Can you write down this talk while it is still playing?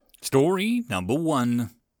Story number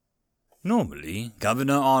 1. Normally,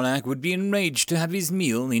 Governor Arlak would be enraged to have his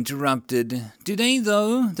meal interrupted. Today,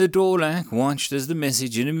 though, the Dorlak watched as the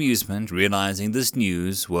message in amusement, realizing this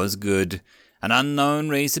news was good. An unknown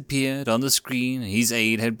race appeared on the screen his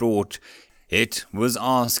aide had brought. It was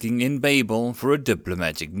asking in Babel for a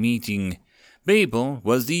diplomatic meeting. Babel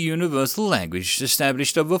was the universal language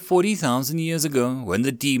established over 40,000 years ago when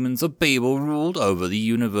the demons of Babel ruled over the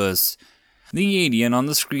universe. The alien on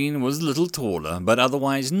the screen was a little taller, but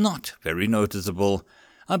otherwise not very noticeable.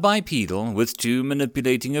 A bipedal with 2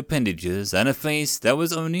 manipulating appendages and a face that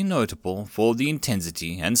was only notable for the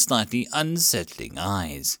intensity and slightly unsettling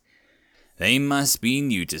eyes. They must be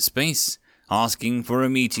new to space. Asking for a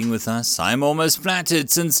meeting with us, I'm almost flattered,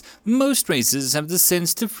 since most races have the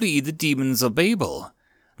sense to flee the demons of Babel.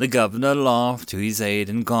 The governor laughed to his aide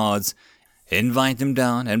and guards. Invite them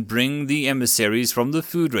down and bring the emissaries from the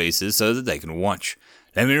food races so that they can watch.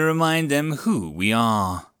 Let me remind them who we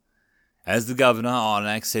are. As the governor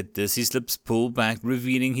Arlak said this, his lips pulled back,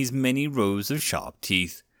 revealing his many rows of sharp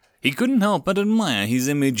teeth. He couldn't help but admire his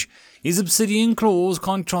image. His obsidian claws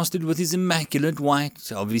contrasted with his immaculate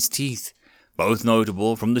white of his teeth, both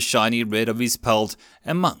notable from the shiny red of his pelt.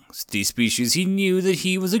 Amongst these species he knew that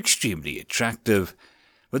he was extremely attractive.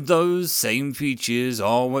 But those same features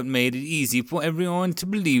are what made it easy for everyone to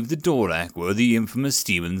believe the Dorlak were the infamous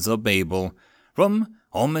demons of Babel, from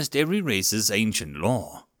almost every race's ancient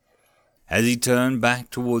lore. As he turned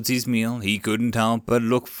back towards his meal, he couldn't help but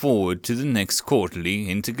look forward to the next quarterly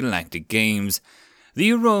intergalactic games.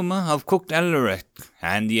 The aroma of cooked Alaret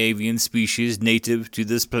and the avian species native to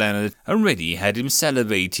this planet already had him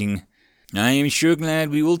salivating. I am sure glad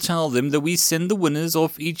we will tell them that we send the winners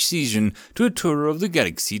of each season to a tour of the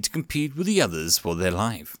galaxy to compete with the others for their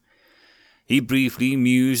life. He briefly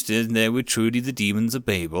mused that they were truly the demons of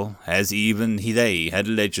Babel, as even they had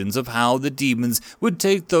legends of how the demons would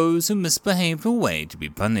take those who misbehaved away to be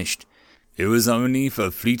punished. It was only for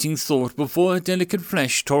a fleeting thought before delicate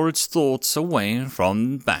flesh tore its thoughts away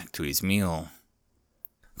from back to his meal.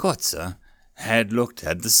 Kotza had looked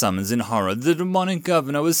at the summons in horror. The demonic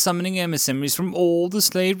governor was summoning emissaries from all the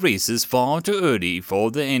slave races far too early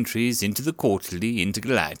for their entries into the quarterly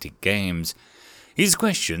intergalactic games. His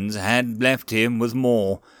questions had left him with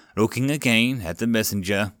more. Looking again at the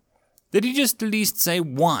messenger, did he just at least say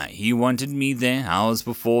why he wanted me there hours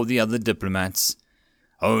before the other diplomats?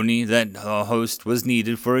 Only that a host was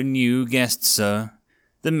needed for a new guest, sir,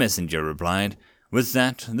 the messenger replied. With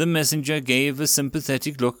that, the messenger gave a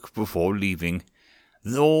sympathetic look before leaving.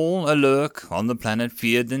 All alurk on the planet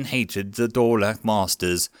feared and hated the Dorlak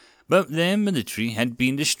masters, but their military had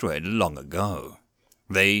been destroyed long ago.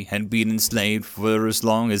 They had been enslaved for as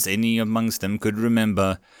long as any amongst them could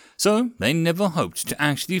remember, so they never hoped to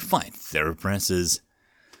actually fight their oppressors.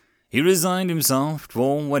 He resigned himself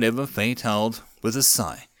for whatever fate held. With a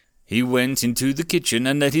sigh, he went into the kitchen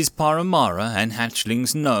and let his Paramara and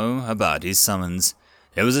hatchlings know about his summons.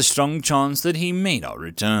 There was a strong chance that he may not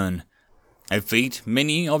return, a fate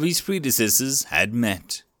many of his predecessors had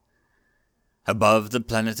met. Above the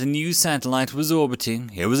planet a new satellite was orbiting.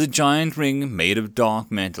 It was a giant ring made of dark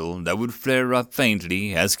metal that would flare up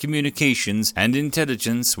faintly as communications and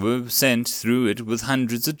intelligence were sent through it, with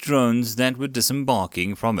hundreds of drones that were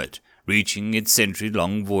disembarking from it, reaching its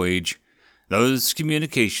century-long voyage. Those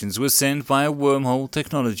communications were sent via wormhole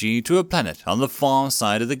technology to a planet on the far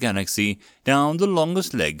side of the galaxy, down the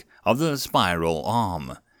longest leg of the spiral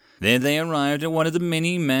arm. There they arrived at one of the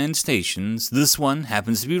many manned stations. This one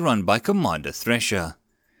happens to be run by Commander Thresher.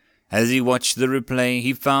 As he watched the replay,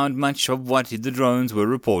 he found much of what the drones were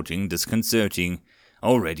reporting disconcerting.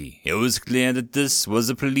 Already, it was clear that this was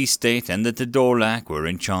a police state and that the Dorlak were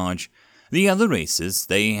in charge. The other races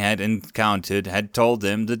they had encountered had told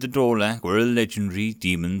them that the Dorlak were legendary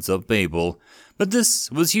demons of Babel, but this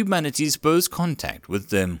was humanity's first contact with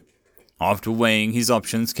them. After weighing his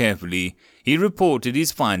options carefully, he reported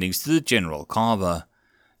his findings to the General Carver.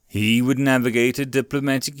 He would navigate a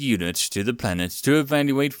diplomatic unit to the planet to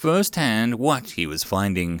evaluate firsthand what he was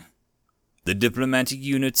finding. The diplomatic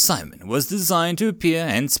unit Simon was designed to appear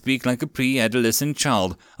and speak like a pre-adolescent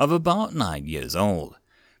child of about 9 years old.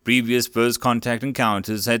 Previous first contact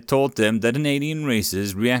encounters had taught them that alien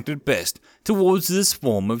races reacted best towards this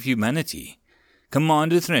form of humanity.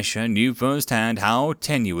 Commander Thresher knew firsthand how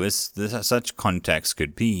tenuous such contacts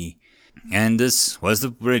could be, and this was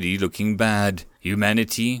already looking bad.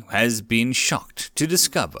 Humanity has been shocked to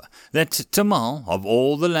discover that Tamal of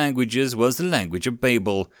all the languages was the language of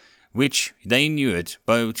Babel, which they knew it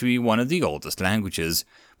to be one of the oldest languages.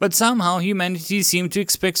 But somehow humanity seemed to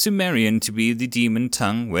expect Sumerian to be the demon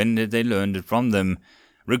tongue when they learned it from them.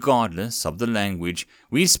 Regardless of the language,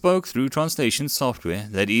 we spoke through translation software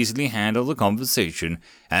that easily handled the conversation,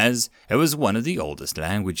 as it was one of the oldest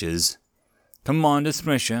languages. Commander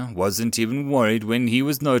Thresher wasn't even worried when he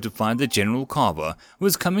was notified that General Carver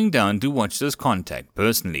was coming down to watch this contact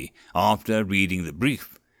personally after reading the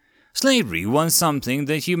brief. Slavery was something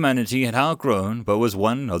that humanity had outgrown, but was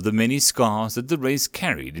one of the many scars that the race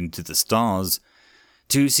carried into the stars.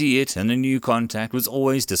 To see it in a new contact was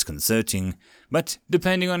always disconcerting, but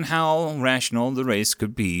depending on how rational the race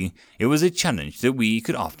could be, it was a challenge that we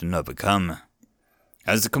could often overcome.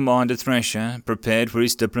 As the Commander Thresher prepared for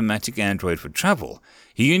his diplomatic android for travel,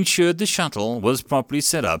 he ensured the shuttle was properly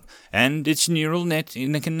set up and its neural net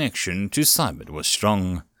in the connection to Cybert was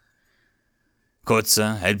strong.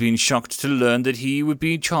 Kotza had been shocked to learn that he would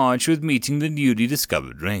be charged with meeting the newly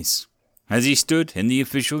discovered race. As he stood in the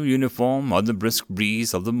official uniform on the brisk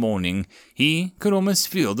breeze of the morning, he could almost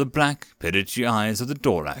feel the black, predatory eyes of the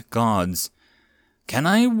Dorak guards. Can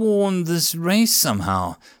I warn this race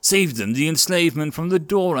somehow? Save them the enslavement from the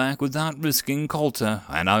Dorak without risking Coulter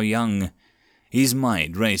and our young. His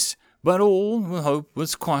mind raced, but all hope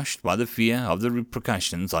was quashed by the fear of the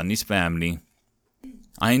repercussions on his family.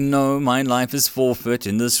 I know my life is forfeit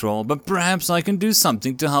in this role, but perhaps I can do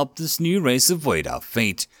something to help this new race avoid our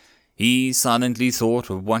fate. He silently thought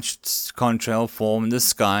of watched contrail form in the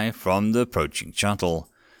sky from the approaching shuttle.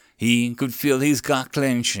 He could feel his gut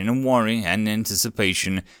clench in worry and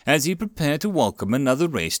anticipation as he prepared to welcome another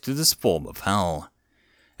race to this form of hell.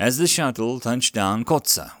 As the shuttle touched down,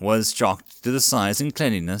 Kotza was shocked to the size and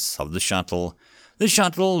cleanliness of the shuttle. The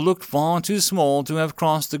shuttle looked far too small to have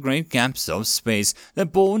crossed the great gaps of space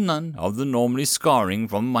that bore none of the normally scarring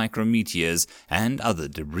from micrometeors and other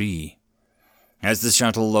debris. As the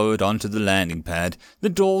shuttle lowered onto the landing pad, the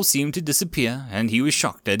door seemed to disappear, and he was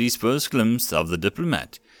shocked at his first glimpse of the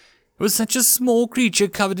diplomat. It was such a small creature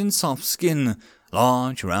covered in soft skin,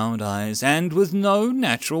 large round eyes, and with no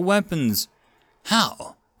natural weapons.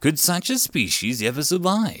 How could such a species ever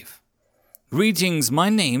survive? Greetings, my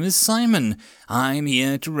name is Simon. I'm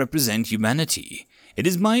here to represent humanity. It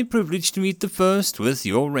is my privilege to meet the first with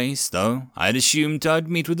your race, though I'd assumed I'd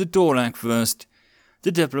meet with the Dorak first.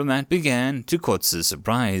 The diplomat began, to Kotza's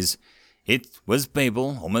surprise. It was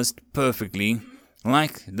Babel, almost perfectly.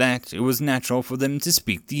 Like that, it was natural for them to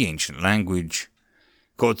speak the ancient language.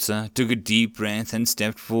 Kotza took a deep breath and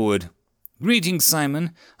stepped forward. Greetings,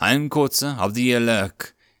 Simon. I am Kotza of the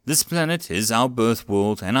Elurk. This planet is our birth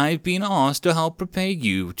world, and I have been asked to help prepare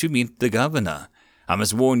you to meet the governor. I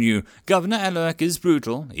must warn you, Governor Elurk is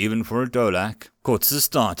brutal, even for a Dolak. Kotza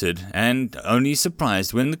started, and only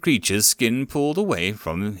surprised when the creature's skin pulled away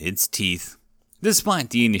from its teeth. Despite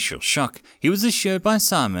the initial shock, he was assured by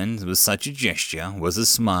Simon with such a gesture was a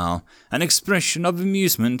smile, an expression of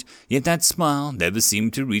amusement, yet that smile never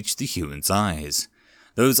seemed to reach the human's eyes.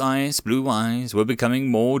 Those blue eyes, were becoming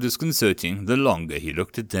more disconcerting the longer he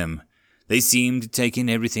looked at them. They seemed to take in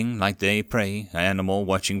everything like a prey animal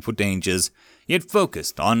watching for dangers, yet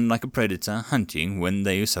focused on like a predator hunting when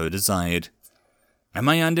they so desired. Am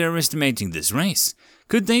I underestimating this race?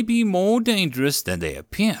 Could they be more dangerous than they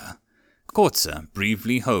appear? Kotza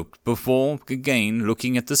briefly hoped before again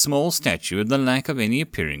looking at the small statue and the lack of any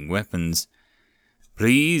appearing weapons.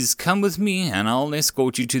 Please come with me and I'll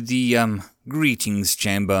escort you to the, greetings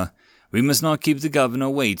chamber. We must not keep the governor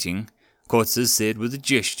waiting, Kotza said with a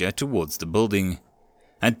gesture towards the building.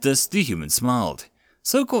 At this the human smiled.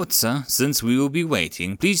 So Kotza, since we will be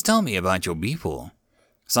waiting, please tell me about your people.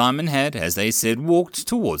 Simon had, as they said, walked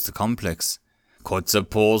towards the complex. Kotza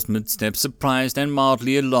paused mid-step, surprised and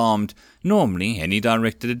mildly alarmed. Normally, any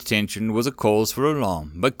directed attention was a cause for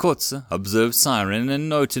alarm, but Kotza observed Siren and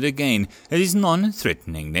noted again his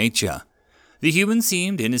non-threatening nature. The human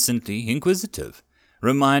seemed innocently inquisitive,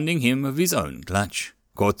 reminding him of his own clutch.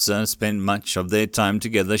 Kotza spent much of their time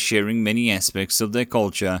together sharing many aspects of their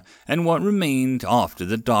culture and what remained after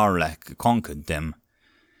the Darlak conquered them.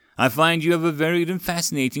 I find you have a varied and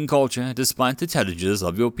fascinating culture despite the challenges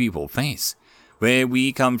of your people face. Where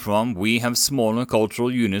we come from, we have smaller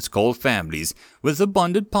cultural units called families, with a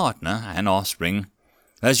bonded partner and offspring.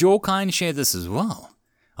 Does your kind share this as well?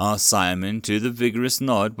 Asked Simon to the vigorous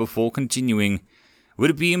nod before continuing. Would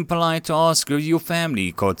it be impolite to ask of your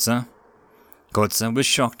family, Kotza? Kotza was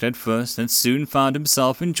shocked at first and soon found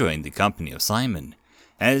himself enjoying the company of Simon.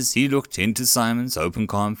 As he looked into Simon's open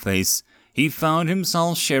calm face, he found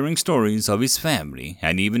himself sharing stories of his family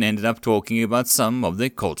and even ended up talking about some of their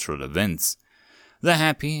cultural events. The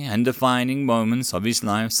happy and defining moments of his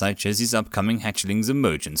life, such as his upcoming hatchling's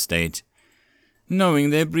emergent state.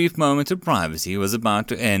 Knowing their brief moment of privacy was about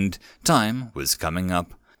to end, time was coming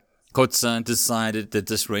up. Kotza decided that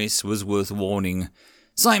this race was worth warning.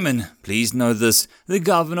 Simon, please know this. The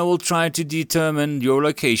governor will try to determine your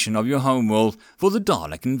location of your homeworld for the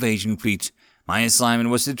Dalek invasion fleet. My assignment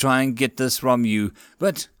was to try and get this from you,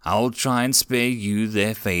 but I'll try and spare you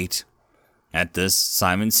their fate. At this,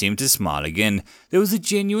 Simon seemed to smile again. There was a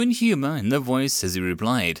genuine humor in the voice as he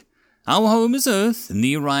replied, Our home is Earth, in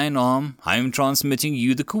the Orion Arm. I am transmitting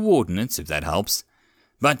you the coordinates, if that helps.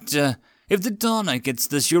 But, if the Dalek gets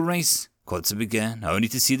this your race, Kotza began, only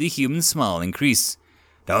to see the human smile increase.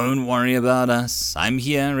 Don't worry about us. I'm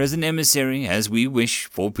here as an emissary as we wish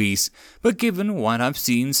for peace, but given what I've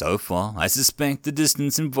seen so far, I suspect the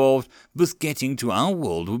distance involved with getting to our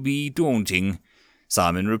world will be daunting.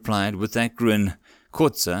 Simon replied with that grin.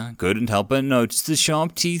 Kotza couldn't help but notice the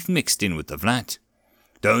sharp teeth mixed in with the flat.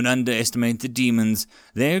 Don't underestimate the demons.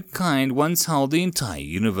 Their kind once held the entire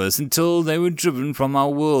universe until they were driven from our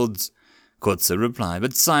worlds. Kotza replied,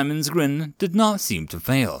 but Simon's grin did not seem to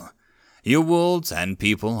fail. Your worlds and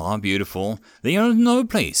people are beautiful. They are no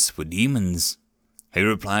place for demons. He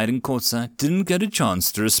replied, and Kotza didn't get a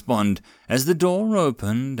chance to respond as the door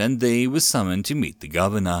opened and they were summoned to meet the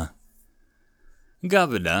governor.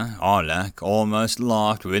 Governor Arlak almost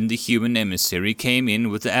laughed when the human emissary came in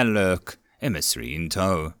with the Alurk emissary in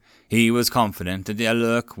tow. He was confident that the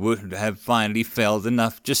Alurk would have finally failed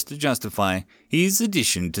enough just to justify his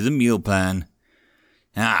addition to the meal plan.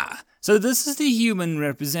 Ah, so this is the human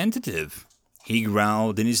representative, he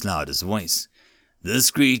growled in his loudest voice.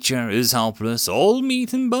 This creature is helpless, all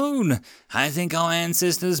meat and bone. I think our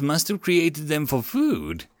ancestors must have created them for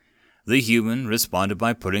food. The human responded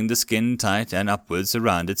by pulling the skin tight and upwards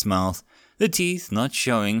around its mouth, the teeth not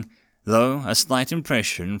showing, though a slight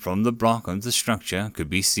impression from the block of the structure could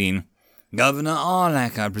be seen. Governor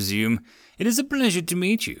Arlak, I presume. It is a pleasure to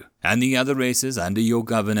meet you, and the other races under your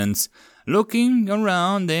governance. Looking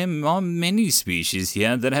around, there are many species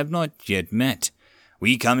here that have not yet met.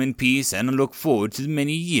 We come in peace and look forward to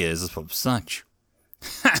many years of such.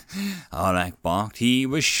 Ha! Arlak barked. He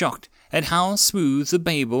was shocked at how smooth the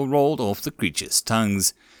babel rolled off the creature's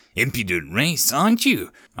tongues. Impudent race, aren't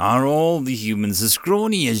you? Are all the humans as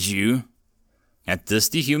scrawny as you? At this,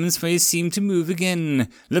 the human's face seemed to move again.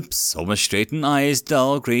 Lips almost straight and eyes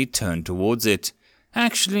dull grey turned towards it.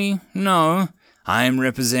 Actually, no. I am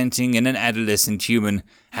representing an adolescent human.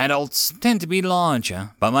 Adults tend to be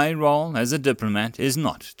larger, but my role as a diplomat is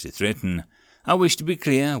not to threaten. I wish to be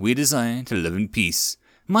clear, we desire to live in peace.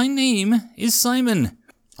 My name is Simon.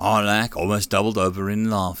 Arlak almost doubled over in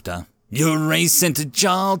laughter. Your race sent a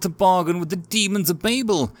child to bargain with the demons of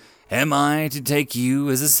Babel. Am I to take you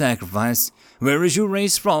as a sacrifice? Where is your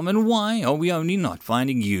race from, and why are we only not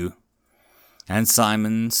finding you? And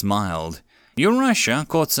Simon smiled. Your Russia,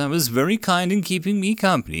 Kotza, was very kind in keeping me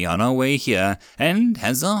company on our way here, and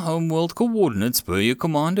has our homeworld coordinates per your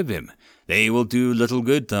command of him. They will do little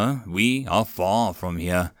good, though. We are far from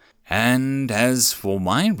here. And as for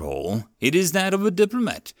my role, it is that of a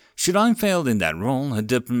diplomat. Should I fail in that role, a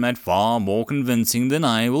diplomat far more convincing than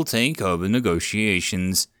I will take over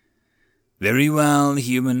negotiations. Very well,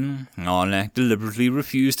 human. Arlak deliberately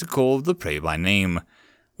refused to call the prey by name.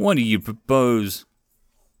 What do you propose?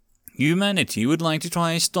 Humanity would like to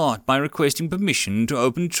try a start by requesting permission to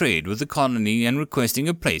open trade with the colony and requesting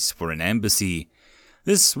a place for an embassy.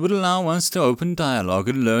 This would allow us to open dialogue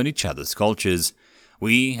and learn each other's cultures.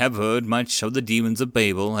 We have heard much of the demons of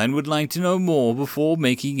Babel and would like to know more before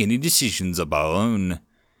making any decisions of our own.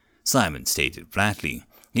 Simon stated flatly.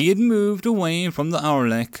 He had moved away from the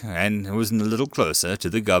Arlak and was a little closer to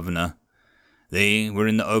the governor. They were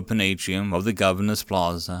in the open atrium of the governor's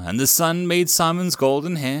plaza, and the sun made Simon's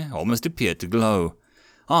golden hair almost appear to glow.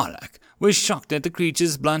 Arlak was shocked at the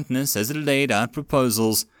creature's bluntness as it laid out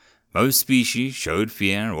proposals. Most species showed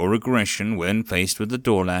fear or aggression when faced with the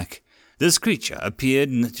Dalek. This creature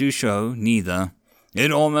appeared to show neither.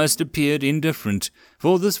 It almost appeared indifferent.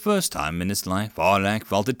 For this first time in his life, Arlak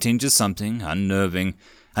felt a tinge of something unnerving,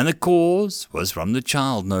 and the cause was from the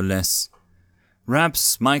child, no less.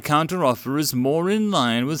 Perhaps my counteroffer is more in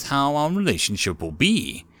line with how our relationship will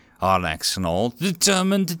be, Arlak snarled,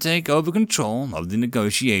 determined to take over control of the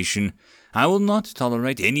negotiation. I will not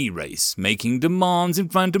tolerate any race making demands in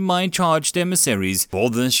front of my charged emissaries. For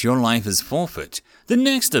this, your life is forfeit. The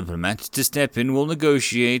next diplomat to step in will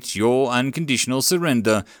negotiate your unconditional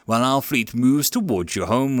surrender while our fleet moves towards your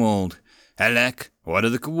homeworld. Alak, what are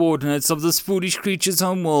the coordinates of this foolish creature's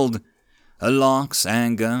homeworld? Alak's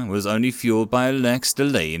anger was only fueled by Alak's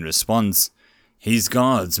delay in response. His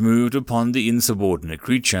guards moved upon the insubordinate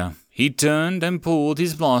creature. He turned and pulled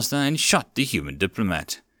his blaster and shot the human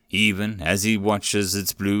diplomat. Even as he watched as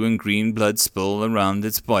its blue and green blood spill around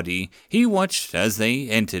its body, he watched as they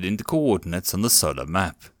entered into coordinates on the solar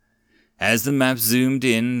map. As the map zoomed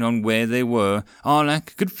in on where they were,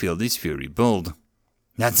 Arlak could feel his fury build.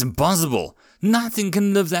 That's impossible! Nothing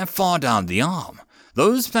can live that far down the arm.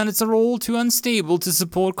 Those planets are all too unstable to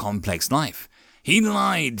support complex life. He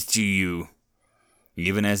lied to you.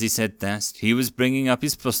 Even as he said that, he was bringing up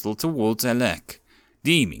his pistol towards Alec,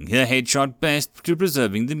 deeming her headshot best to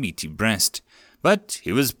preserving the meaty breast. But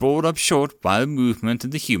he was brought up short by the movement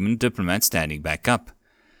of the human diplomat standing back up.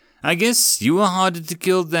 I guess you were harder to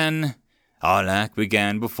kill than... Arlak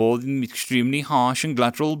began before the extremely harsh and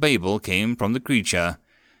guttural babble came from the creature.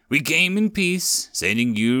 We came in peace,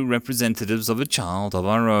 sending you representatives of a child of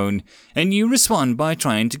our own, and you respond by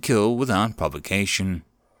trying to kill without provocation.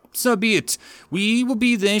 So be it. We will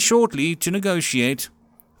be there shortly to negotiate.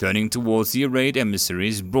 Turning towards the arrayed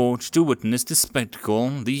emissaries brought to witness the spectacle,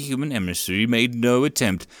 the human emissary made no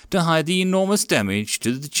attempt to hide the enormous damage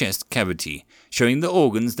to the chest cavity, showing the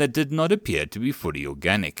organs that did not appear to be fully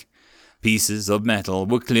organic. Pieces of metal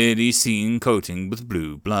were clearly seen coating with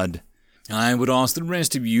blue blood. I would ask the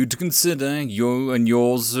rest of you to consider you and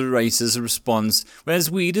yours race's response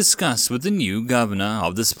as we discuss with the new governor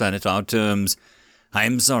of this planet our terms. I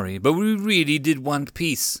am sorry, but we really did want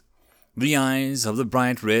peace. The eyes of the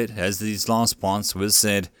bright red as these last parts were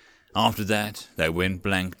said. After that, they went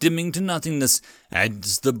blank, dimming to nothingness,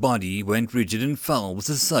 as the body went rigid and fell with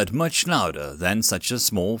a thud much louder than such a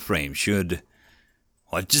small frame should.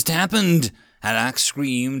 What just happened? Alak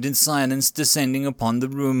screamed in silence, descending upon the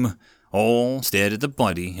room. All stared at the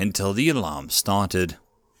body until the alarm started.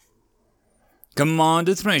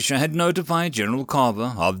 Commander Thresher had notified General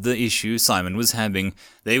Carver of the issue Simon was having.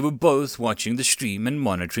 They were both watching the stream and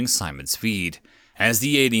monitoring Simon's feed. As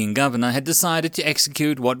the alien governor had decided to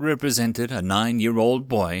execute what represented a 9-year-old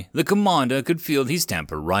boy, the commander could feel his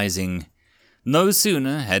temper rising. No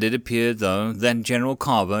sooner had it appeared, though, than General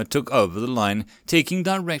Carver took over the line, taking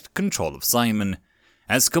direct control of Simon.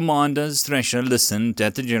 As Commander Thresher listened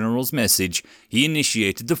at the General's message, he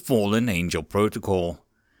initiated the Fallen Angel Protocol.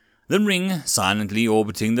 The ring, silently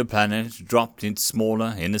orbiting the planet, dropped into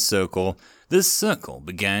smaller in a circle. This circle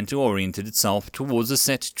began to orient itself towards a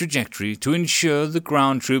set trajectory to ensure the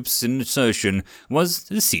ground troops' insertion was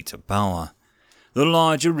the seat of power. The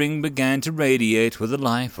larger ring began to radiate where the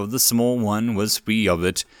life of the small one was free of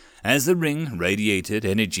it. As the ring radiated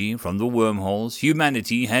energy from the wormholes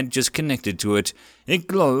humanity had just connected to it, it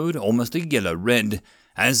glowed almost a yellow-red,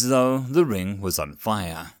 as though the ring was on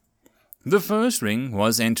fire. The first ring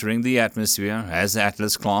was entering the atmosphere as the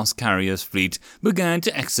Atlas-class carrier's fleet began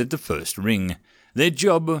to exit the first ring. Their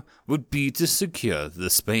job would be to secure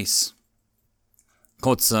the space.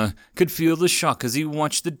 Kotze could feel the shock as he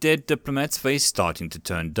watched the dead diplomat's face starting to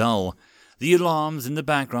turn dull, the alarms in the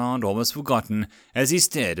background almost forgotten as he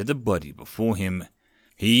stared at the body before him.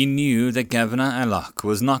 He knew that Governor Alak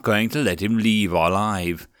was not going to let him leave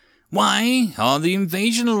alive. Why are the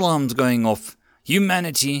invasion alarms going off?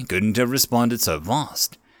 Humanity couldn't have responded so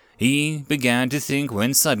fast. He began to think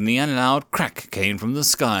when suddenly a loud crack came from the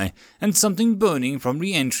sky, and something burning from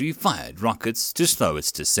re-entry fired rockets to slow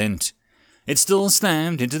its descent. It still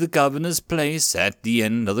slammed into the governor's place at the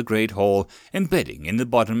end of the great hall, embedding in the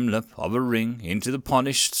bottom lip of a ring into the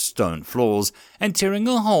polished stone floors and tearing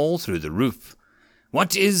a hole through the roof.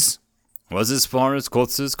 What is... was as far as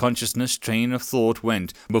Kotze's consciousness train of thought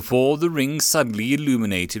went, before the ring suddenly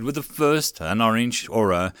illuminated with an orange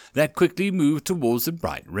aura that quickly moved towards the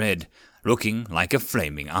bright red, looking like a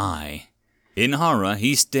flaming eye. In horror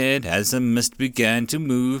he stared as the mist began to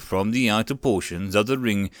move from the outer portions of the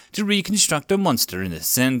ring to reconstruct a monster in the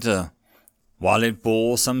center. While it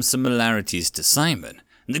bore some similarities to Simon,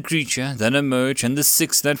 the creature that emerged and the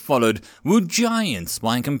 6 that followed were giants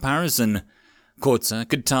by comparison. Kotze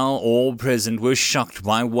could tell all present were shocked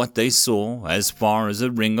by what they saw as far as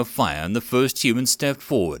a ring of fire, and the first human stepped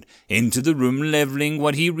forward into the room, leveling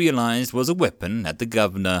what he realized was a weapon at the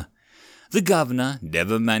governor. The governor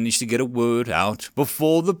never managed to get a word out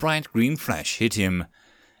before the bright green flash hit him,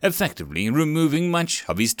 effectively removing much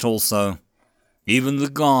of his torso. Even the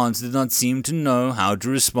guards did not seem to know how to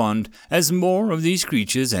respond as more of these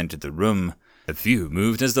creatures entered the room. A few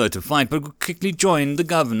moved as though to fight, but quickly joined the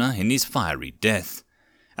governor in his fiery death.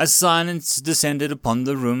 As silence descended upon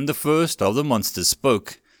the room, the first of the monsters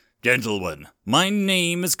spoke. Gentlemen, my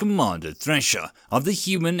name is Commander Thresher of the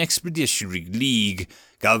Human Expeditionary League.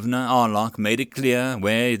 Governor Arlak made it clear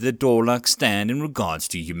where the Dorlak stand in regards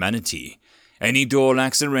to humanity. Any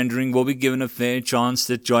Dorlak surrendering will be given a fair chance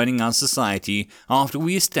at joining our society after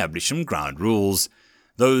we establish some ground rules.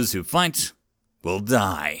 Those who fight will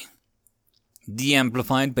die. The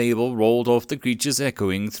amplified babel rolled off the creatures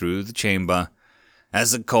echoing through the chamber.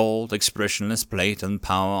 As the cold, expressionless plate and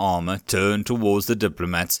power armor turned towards the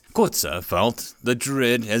diplomats, Kotza felt the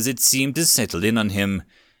dread as it seemed to settle in on him.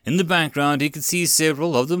 In the background he could see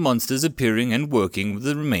several of the monsters appearing and working with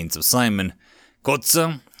the remains of Simon.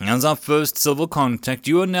 Kotza, as our first civil contact,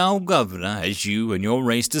 you are now governor as you and your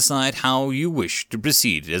race decide how you wish to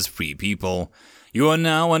proceed as free people. You are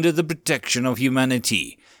now under the protection of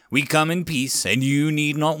humanity. We come in peace, and you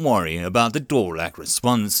need not worry about the Dorlak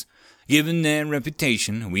response. Given their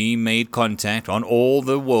reputation, we made contact on all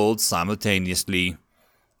the worlds simultaneously.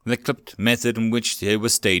 The clipped method in which it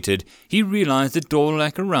was stated, he realized that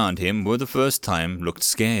Dorlak around him for the first time looked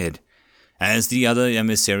scared. As the other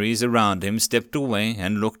emissaries around him stepped away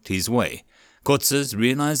and looked his way, Kotza's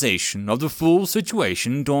realization of the full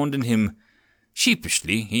situation dawned on him.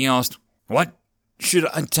 Sheepishly, he asked, "What should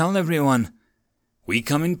I tell everyone?" "We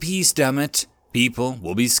come in peace, damn it. People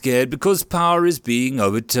will be scared because power is being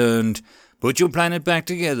overturned. Put your planet back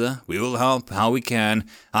together. We will help how we can.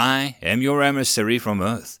 I am your emissary from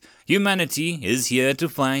Earth. Humanity is here to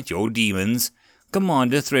fight your demons."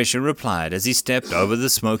 Commander Thresher replied as he stepped over the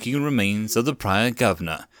smoking remains of the prior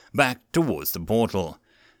governor, back towards the portal.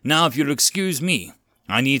 "Now if you'll excuse me,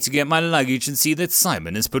 I need to get my luggage and see that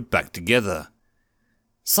Simon is put back together."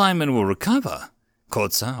 "Simon will recover?"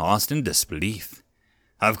 Kotza asked in disbelief.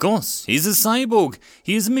 "Of course, he's a cyborg.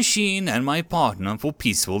 He is a machine and my partner for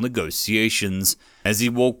peaceful negotiations." As he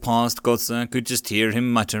walked past, Kotza could just hear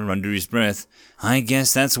him mutter under his breath, "I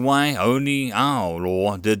guess that's why only our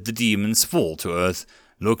law did the demons fall to Earth.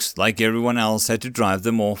 Looks like everyone else had to drive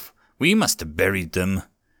them off. We must have buried them."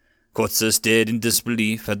 Kotza stared in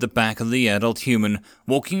disbelief at the back of the adult human,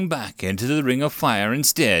 walking back into the ring of fire and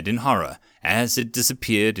stared in horror as it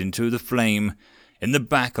disappeared into the flame. In the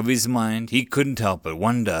back of his mind, he couldn't help but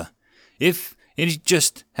wonder if it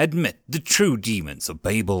just had met the true demons of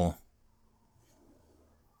Babel.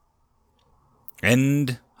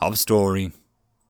 End of story.